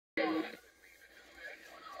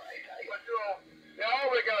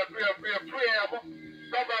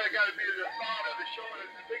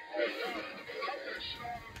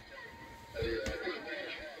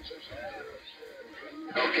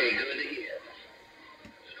Okay, good to hear.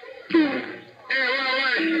 Yeah, well,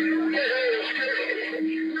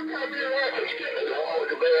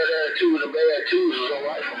 the bad attitude is all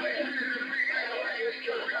right for me.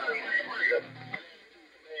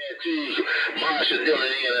 Marsha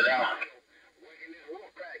dealing in and out. Working this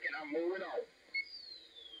wolf back and I'm moving on.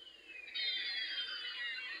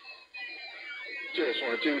 Test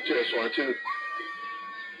 1 2, test 1 2.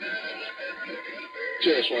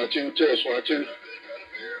 Test 1 2, test 1 2.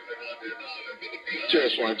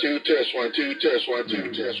 Test 1 2, test 1 2, test 1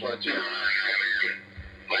 2, test 1 2.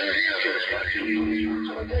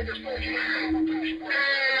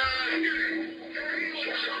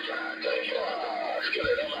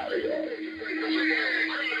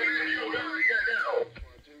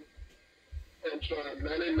 I'm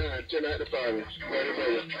 99, 10 out of 5. Ready,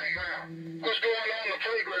 ready. What's going on in the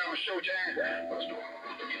playground, Showtime? What's going on?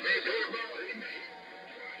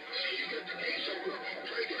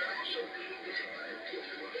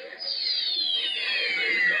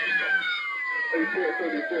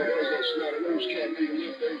 That was that snot of news cat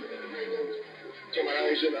meeting. I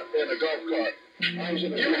was in a golf cart. I was in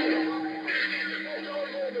a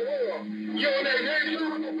you and that name?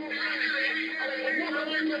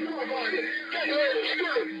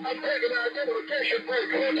 I'm taking our identification break.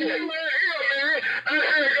 Okay, man, here, man. I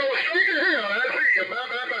had to go straight to hell. I see you.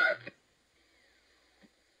 Bye.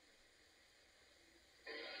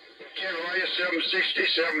 Carolina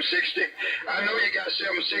 760. I know you got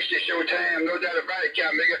 760 Showtime, no doubt about it,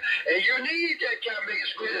 Count Bigger. And you need that Count Bigger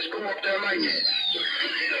squid to go up there like that.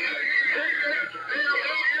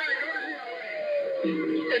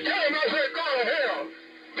 And tell him I said go to hell.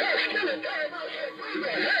 That's killing. Tell him I said go to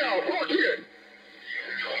hell. Fuck it.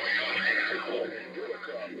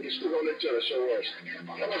 You still on that tell show us.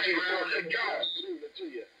 I want you to talk to God. Leave it to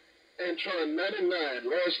you. Antron 99,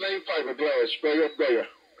 last name fiberglass, sprayer.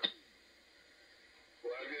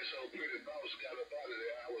 Well, I guess old pretty boss got up out of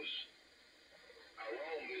there. I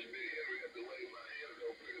roamed this big Henry up the way my head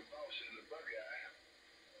old pretty boss in the Buckeye.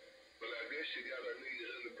 But I guess she got her knees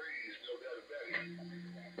in the breeze, no doubt about it.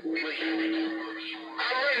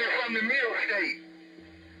 I'm ready from the middle state.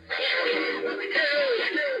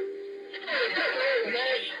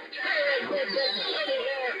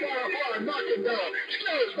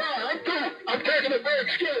 I'm taking it back,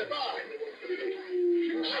 scared by.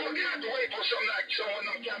 So we got to wait for something like someone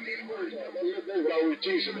don't got me to worry. They were always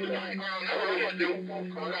teasing me. If I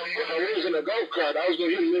was in a golf cart, I was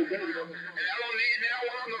going to hit a little bit. And I don't need that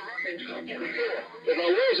one on the run. If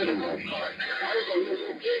I was in a golf cart, I was going to hit a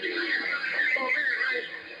little bit.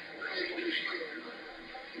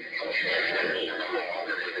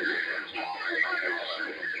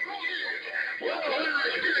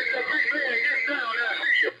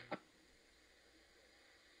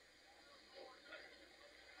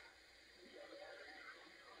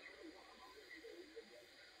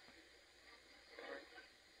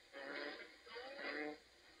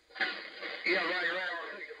 Yeah, right.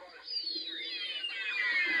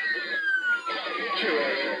 Sure.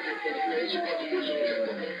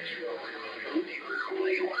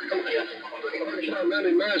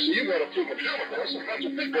 99, so you got a freaking helmet. That's a bunch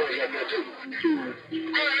of big boys out there, too.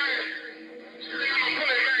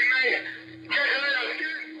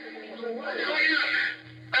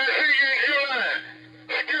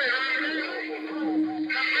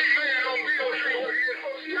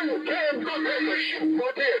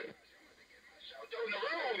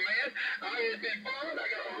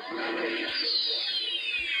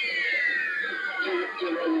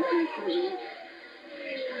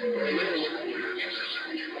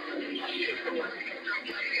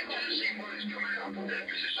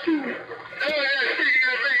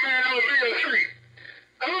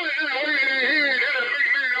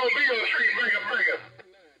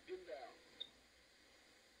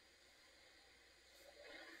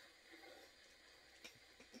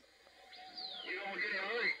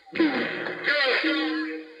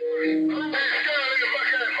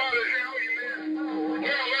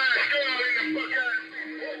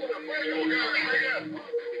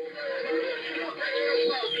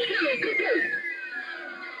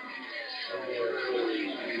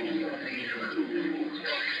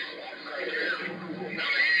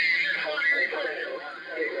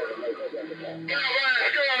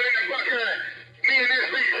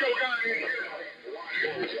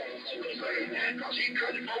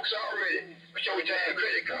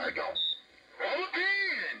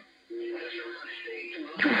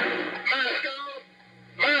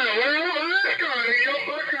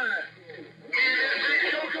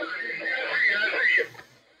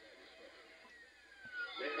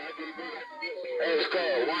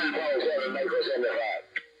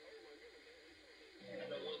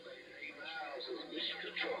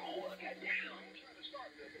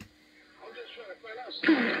 Y'all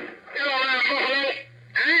around Buffalo.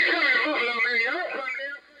 I ain't coming to Buffalo, man. Y'all come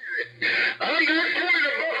damn crazy. I'm not coming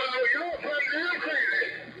to Buffalo. Y'all come damn crazy.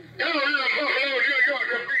 Y'all around Buffalo, New York,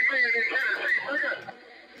 a big man in Tennessee, nigga.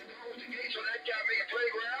 So that got me a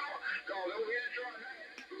playground. Cause over here trying to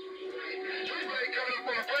somebody coming up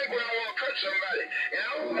on the playground want to cut somebody. You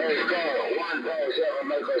know? Hey, call 147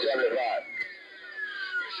 Mako 75.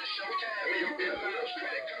 This is showtime. You'll be allowed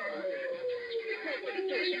straight call.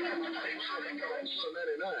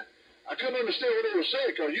 99. I couldn't understand what they were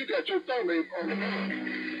saying because you got your thumb on the phone.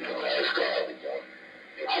 That's cool.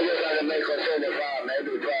 I just had to make a 75, man.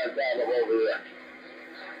 Do try and dive up over here.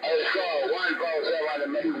 It's called 147 on the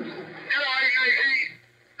make. You know,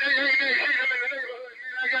 819. Hey, 819, I'm in the neighborhood,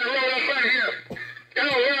 man. I got to roll up out here. Yo,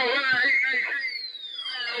 819.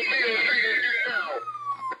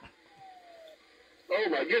 Oh,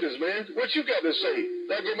 my goodness, man. What you got to say?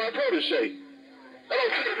 That go my protege. Hello,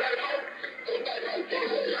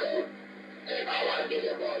 I want to get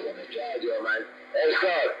them balls up in Georgia, man. Hey,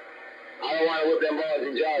 Scott, I don't want to whip them balls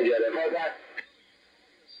in Georgia. They know that?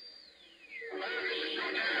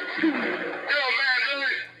 Yo, man,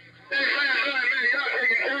 son. Hey, man, y'all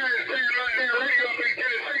taking turns saying right there radio up in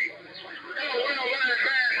Tennessee. Yo, well, man,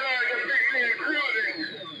 son, the big man cruising.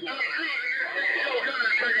 I'm cruising this thing, show gun,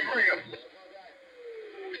 take a break.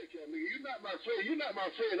 You're not my friend. You're not my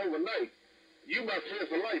friend overnight. You my friend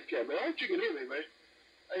for life, Cap, man. I hope you can hear me, man.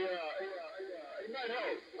 Hey, Night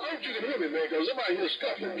Hawk, I hope you can hear me, man, because somebody here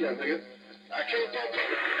scuffling, Cap, nigga. I can't talk to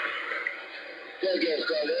you. Take it,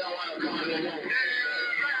 Scott. They don't want to come in no more.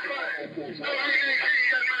 Oh, 819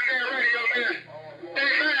 got my damn radio, man.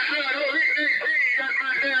 Hey, man, son, 819 got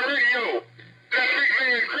my damn radio. That big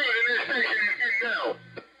man cruising this station is getting down.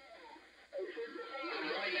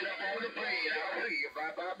 Hey, get up on the plane. I'll see you.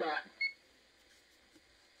 Bye.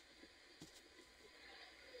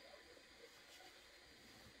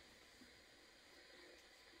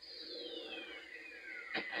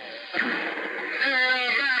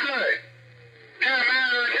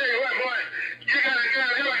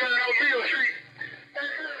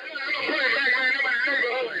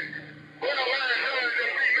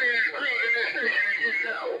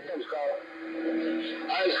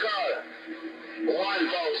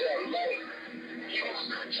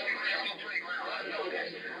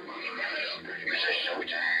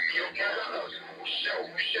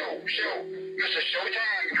 Show. Mr.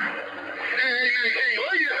 Showtime. Hey, 819,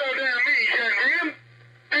 why you so damn mean, goddamn?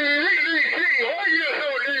 Hey, 819, why you so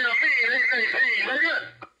damn mean, 819, nigga?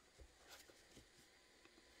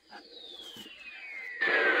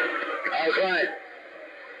 Okay.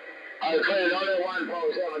 Only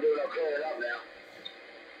 147 dude, I'll clean it up now.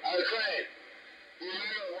 Okay.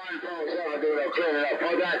 Only 147 dude, I'll clean it up.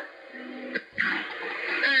 Hold on.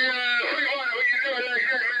 Hey, Sweetwater, when you do it like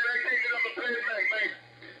that, man, I can't get up and play it back, man.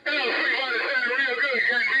 Hello, Sweetwater, sound real good,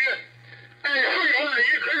 goddamn. Hey, Sweetwater,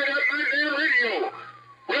 you cleared up my damn radio.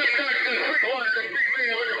 Run back to Sweetwater, the big man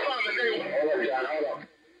with the father name. Hold up, John, hold up.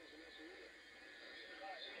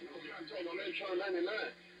 I'm in trying 99.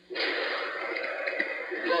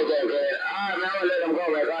 Okay, man. All right, man, I'm going to let him go,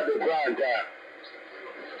 man. I'll do prime time.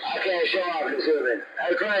 I can't show off this evening.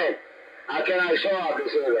 Hey, Craig, I cannot show off this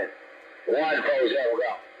evening. 147,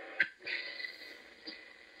 go.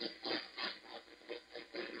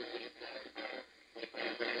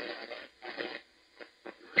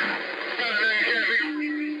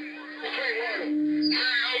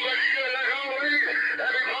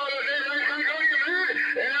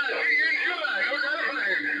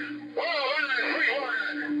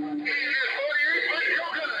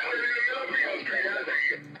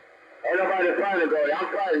 I'm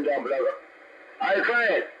fighting down below. Hey,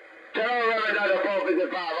 Craig, tell him Reverend Dr.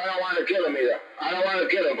 455. I don't want to kill him either. I don't want to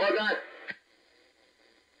kill him. What that?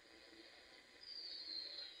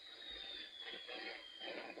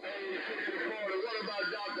 What about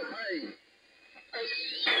Dr. Payne?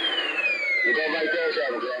 You go back there,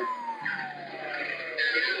 son, okay?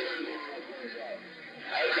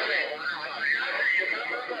 Hey, come in. You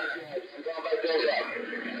go back there, son.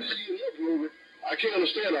 I can't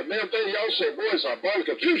understand a damn thing y'all say, boys. I'm buying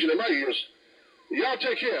confusion in my ears. Y'all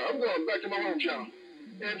take care. I'm going back to my home channel.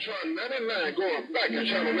 Intron 99 going back to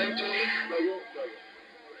channel 19.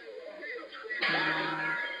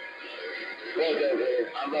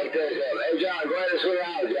 Okay. I'm back there. Hey, John, go ahead and swear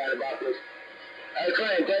out, John, about this. Hey,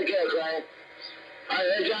 Crane, take care, Crane.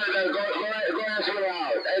 Hey, John, go ahead and swear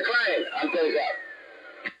out. Hey, Crane, I'm taking up.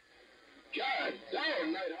 God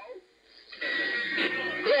damn, Night Hawk.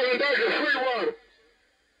 Going back to free water.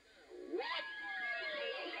 What?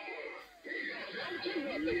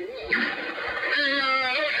 Hey, I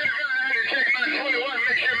was just trying to check my 21,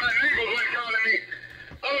 make sure my neighbors weren't calling me.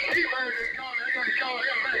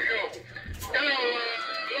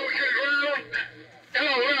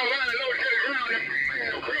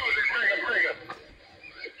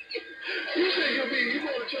 You say you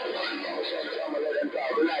going to your one boss. I'm going to let them talk.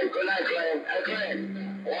 Good night. Good night, Clan. Hey, Clan.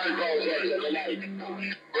 One boss. Good night.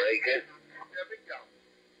 Break it. There we go.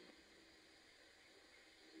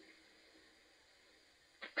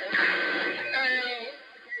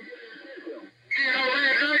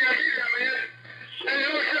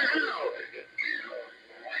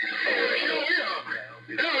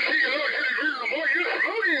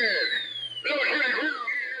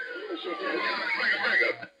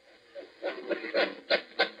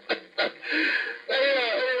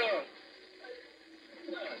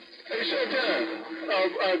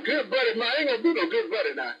 Good buddy, man. I ain't gonna be no good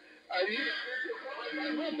buddy now.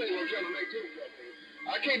 One thing I'm trying to make too.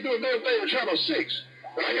 I can't do a damn thing with Channel 6.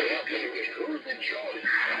 But I can help you with who's in charge.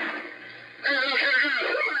 Hey, look,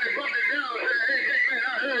 somebody bumped it down and said, hey, man,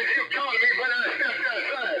 I heard you calling me, but I stepped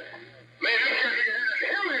outside. Man, this guy had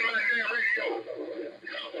hell in my damn radio.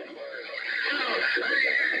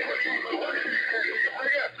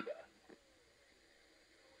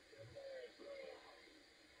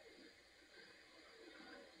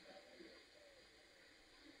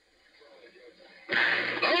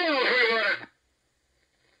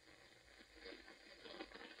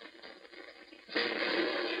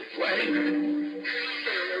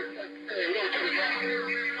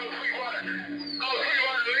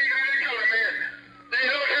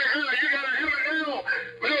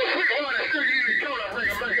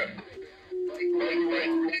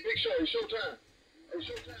 Showtime. Hey,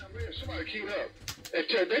 Showtime, man, somebody keyed up.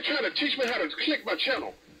 They're trying to teach me how to click my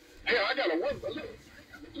channel. Hell, I got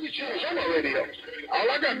three channels on my radio. All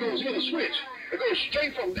I got to do is hit a switch. It goes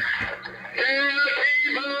straight from there.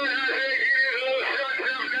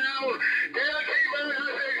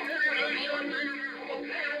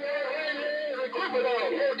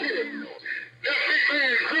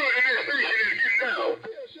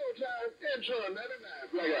 Showtime,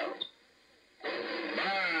 10-99, blackout.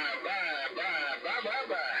 Bye.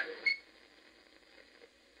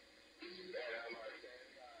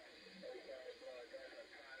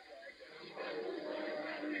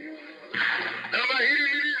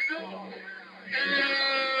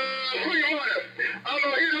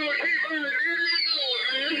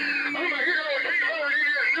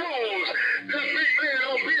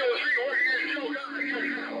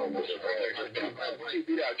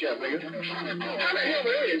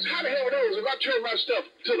 How the hell it is if I turn my stuff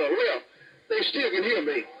to the left, they still can hear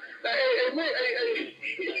me. Hey, man,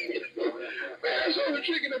 that's the only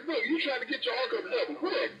trick in the book. You trying to get your uncle double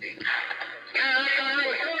quick. I was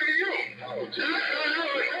talking to you.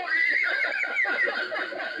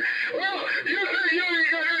 Well, you say you ain't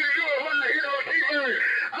got anything to do with what I hear on TV.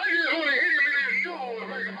 I just want to hit him in his nose.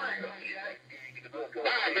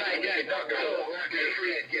 Black Jack, Dr. Ho, I can't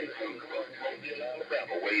friend get some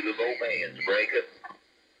Alabama way to low bands, break it.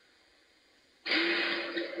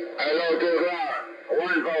 Hello, 2 o'clock.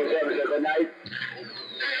 147, good night.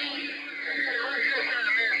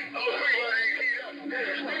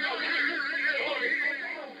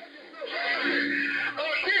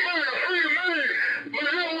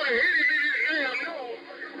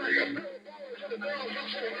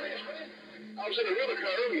 I was in a rental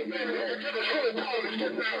car earlier, man.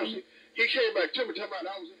 He came back to me, talking about I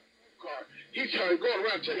was in a car. He started going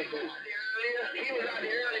around taking photos. He was out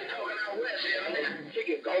there early talking out west,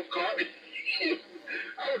 taking a golf cart.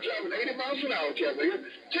 I was driving 80 miles an hour, Kevin.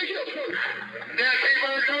 Take your foot. Yeah, keep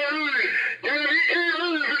on going on. Yeah, he can't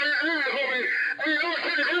run from that ass whooping. Hey, look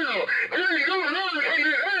to the ground. He ain't going on from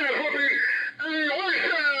this ass whooping. Hey, one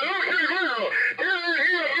side, look to the ground. Yeah,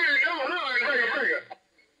 he'll get it, don't run, break it.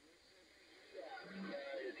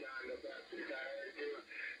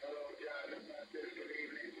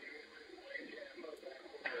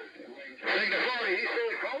 Take the 40, he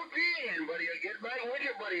said, vote in, but he'll get back with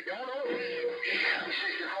you, but he don't know.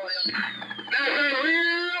 That's a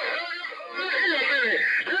real baby.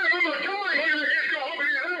 Yeah, I'm a toy when I get to open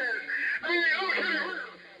his hands. I mean, look to the ground.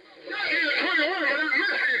 Not even 21, but I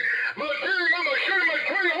missed it. But tell him I'm going to shoot him at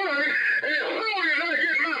 21, and as soon as I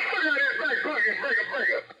get my foot out of his back pocket,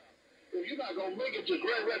 break it. If you're not going to make it to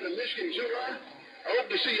Grand Rapids, Michigan, July, I hope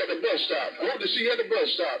to see you at the bus stop.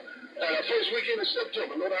 First weekend in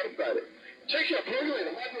September, no doubt about it. Take care, plug in.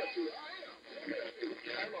 I'm going to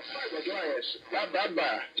fight my glass.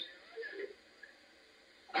 Bye.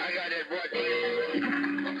 I got that boy.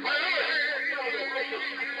 I'm going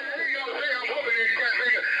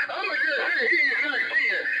to just say he's not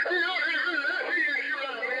seeing. Hey, look, I see that shoot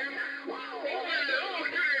out, man. Wow,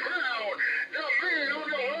 to the ground. The man on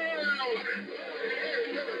the ground.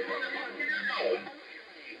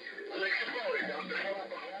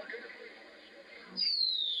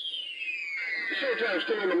 Showtime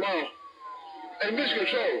still in the mall. Hey,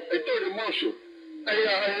 Miscontrol. Hey, 30 Marshall. Hey,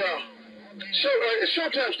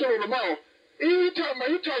 Showtime still in the mall. He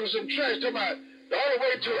talking some trash. Talking about the only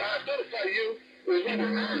way to identify you is when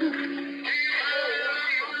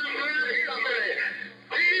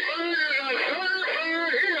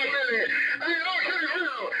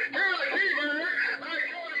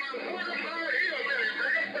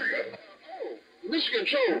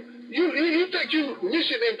Miscontrol. You think you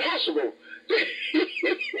Mission Impossible?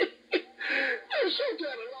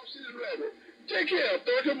 Showtime and lost his rabbit. Take care of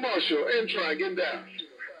 30 Marshall and try getting down.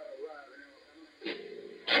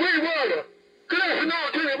 Sweetwater. Good afternoon,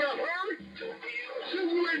 I'll tell you about Harry.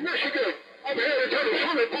 Since we're in Michigan, I'm here to tell you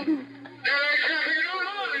something.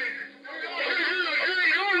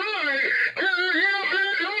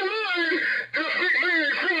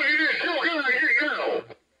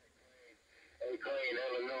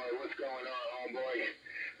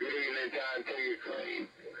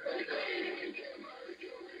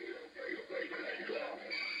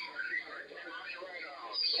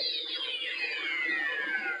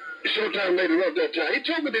 Showtime made it up that time. He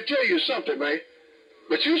told me to tell you something, man.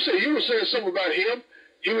 But you said you were saying something about him.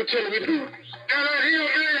 You were telling me to. And I hear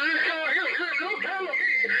me. I call him. Don't call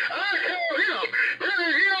me. I call him.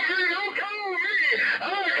 Don't call me.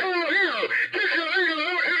 I call him. Get your nigga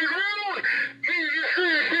low to the ground. Me and this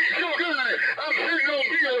big show guy. I'm sitting on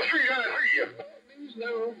Bill Street. I see you.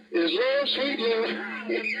 Is love, sweet love.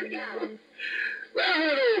 Well, I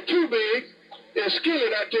heard old Too Big and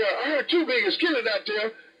Skillet out there. I heard Too Big and Skillet out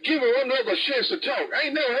there giving one another a chance to talk. I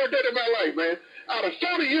ain't never heard that in my life, man. Out of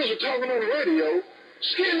 40 years of talking on the radio,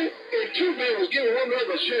 Skillet and Too Big was giving one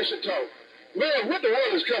another a chance to talk. Man, what the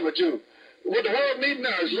world is coming to? What the world needs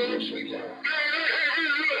now is love, sweet love.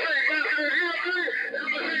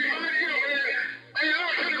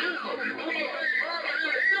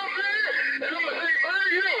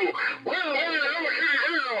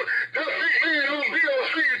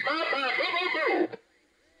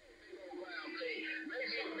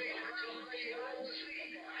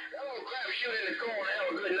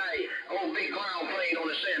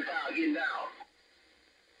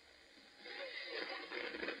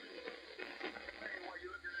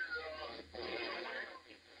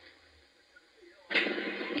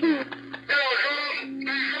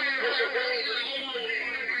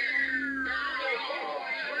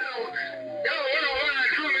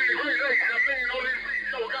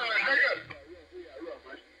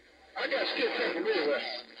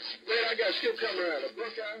 Skip coming around. The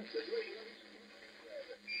Buckeye, the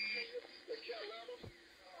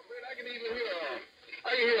man, I can even hear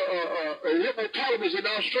hippopotamus in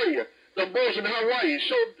Australia. The boys in Hawaii,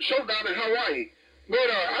 showdown in Hawaii. Man,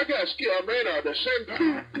 I got Skip, man, the same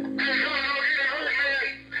time.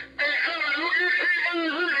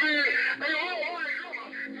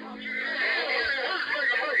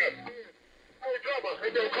 Hey,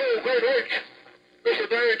 that cold, great H. Mr.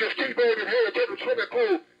 Dane, just keep going in here to the swimming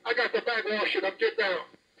pool. I got the back washing up. Get down.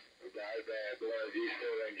 Bad blood. You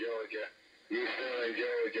still in Georgia.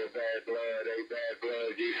 Bad blood. Hey, bad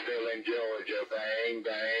blood. You still in Georgia. Bang,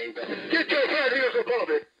 bang, bang. Get your fat heels above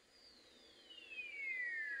it.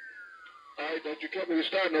 All right, don't you come in and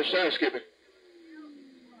start no side skipping.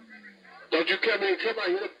 Don't you come in and come out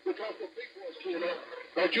here because the big boys kid up.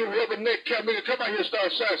 Don't you rubberneck come in and come out here and start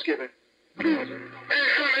side skipping. Ain't nobody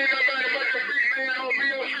but the big man on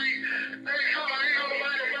Beale Street. Ain't nobody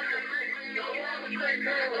but the big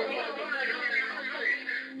man on Beale Street.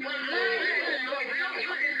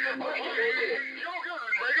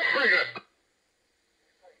 Bring it.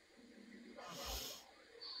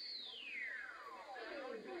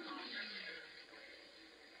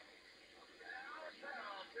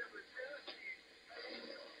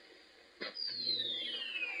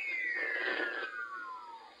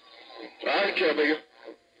 I can't make it.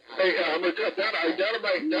 Hey, I'm gonna cut down.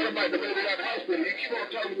 Dynamite, the lady at the hospital. You keep on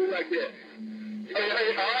talking to me like that. Hey,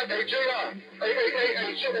 all right, hey, JR. Hey,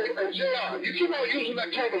 JR. You keep on using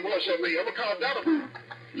that tone of voice at me. I'm gonna call Dynamite.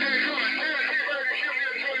 Hey, come on.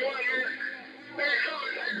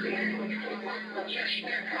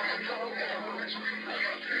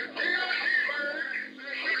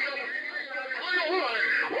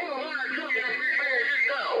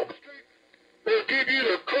 They'll give you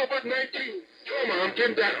the COVID-19. Come on,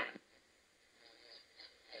 get down.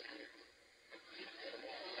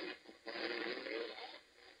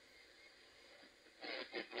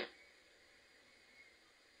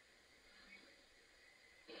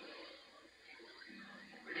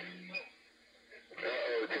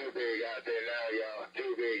 Too big out there now, y'all.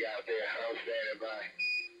 Too big out there. I'm standing by.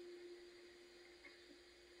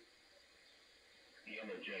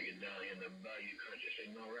 yellow jacket down here in the bayou country. Say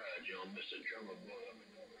no ride, John, Mr. Drummer Boy.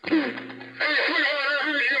 Hey, sweetheart, I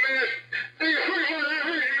heard you, man. Hey, sweetheart, I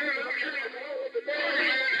heard you, man. I'm trying to go with the dog,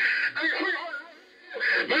 man. Hey, sweetheart.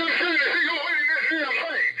 Man, I'm trying to see you winning this damn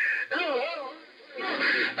thing.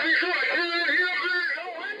 Hey, sweetheart, can you hear me?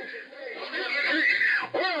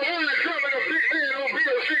 Well, why is coming a big man on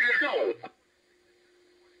Bill Street is gone?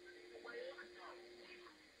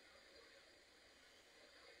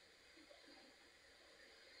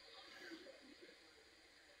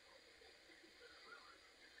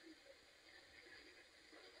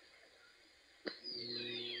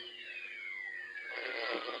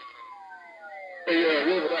 Hey,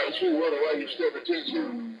 what about the sweet water while you step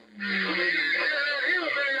attention?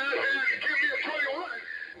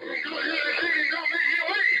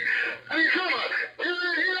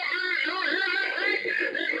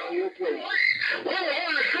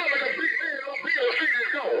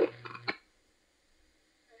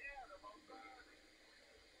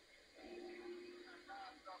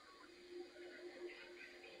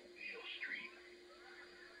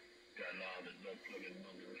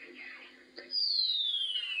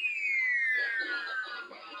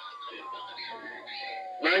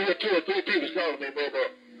 Now I hear 2 or 3 people calling me, man, but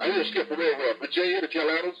I hear skip away what? Virginia, the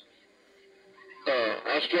Carolinas,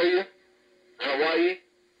 Australia, Hawaii,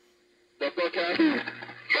 the Buckeyes.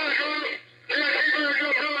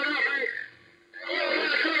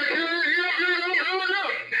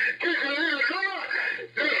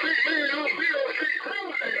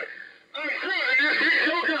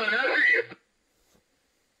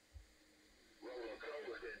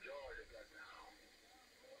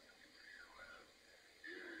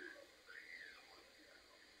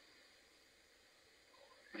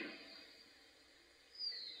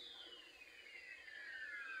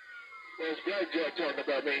 There's Blackjack talking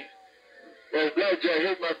about me. There's Blackjack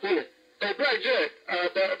hit my feeling. Hey, Blackjack,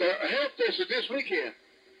 the health test is this weekend.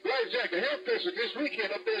 Blackjack, the health test is this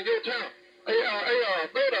weekend up there in your town.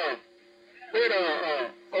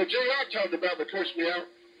 JR talked about me, cursed me out.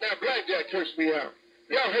 Now Blackjack cursed me out.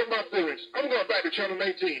 Y'all hurt my feelings. I'm going back to channel 18.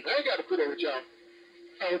 I ain't got to put up with y'all.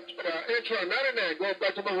 Intro 99, going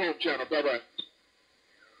back to my home channel. Bye-bye.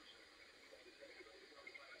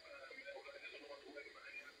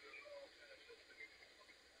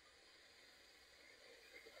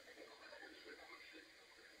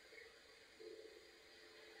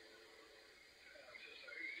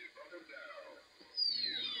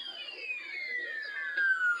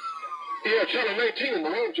 Yeah, channel 19 in the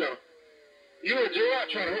home channel. You and JR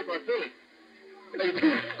trying to hurt my feelings. Hey, I'm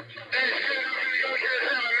gonna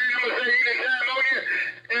say anytime on you.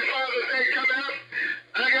 And Father's Day coming up.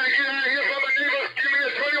 I gotta get out of here for my neighbors. Give me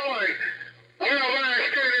a 21. Worldwide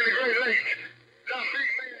skating in the Great Lakes. Top big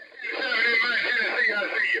man, 7 in my Tennessee. I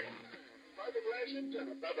see you.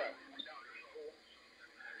 Bye-bye.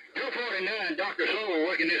 249, Dr. Soul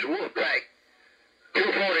working this wolf pack. 249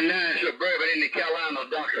 Suburban in the Carolina,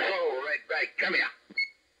 Dr. Soul right back. Come here.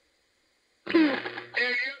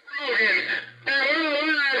 And you smoking. And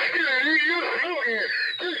worldwide skating, you smoking.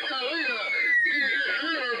 Just a leader.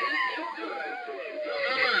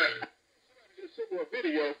 Just sent me a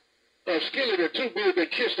video of Skillet and Too Big that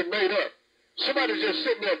kissed and made up. Somebody just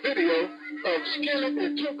sent me a video of Skillet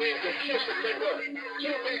and Too Big that kissed and made up.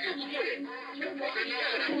 Too Big and Skillet.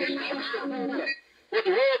 What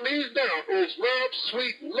the world needs now is love,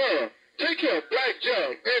 sweet love. Take care of Black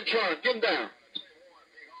Jug and Tron. Get him down.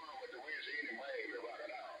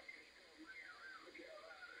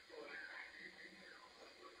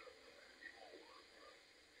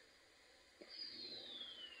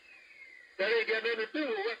 That ain't got nothing to do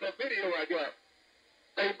with what the video I got.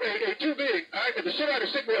 Hey, Too Big. Somebody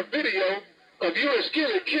sent me a video of you and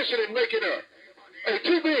Skillet kissing and making up. Hey,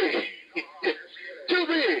 Too Big. Too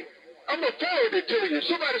Big. I'm going to forward it to you.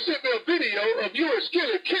 Somebody sent me a video of you and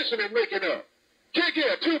Skillet kissing and making up. Take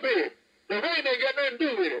care, Too Big. The rain ain't got nothing to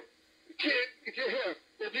do with it.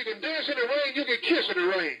 If you can dance in the rain, you can kiss in the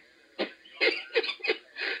rain.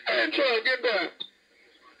 And try to get down.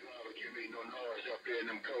 Can't make no noise up there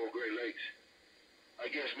in them cold Great Lakes.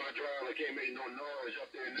 I guess my driver can't make no noise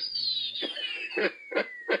up there in the...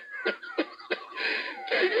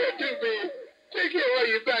 Take care, Too Big. Take care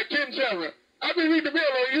while you're back. 10-7. I've been reading the mail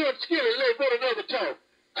on you and Skillet. Let's go to another talk.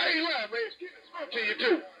 I ain't lying, man. Skillet spoke to you,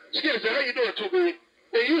 too. Skillet said, how you doing, Too Big?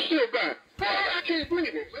 Hey, you still back. Boy, I can't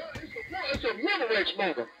believe it, man. It's a Memorex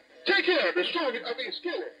moment. Take care. Skillet.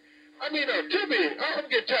 Too Big. I'm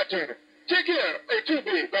getting Tat Turner. Take care. Hey, Too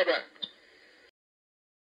Big. Bye-bye.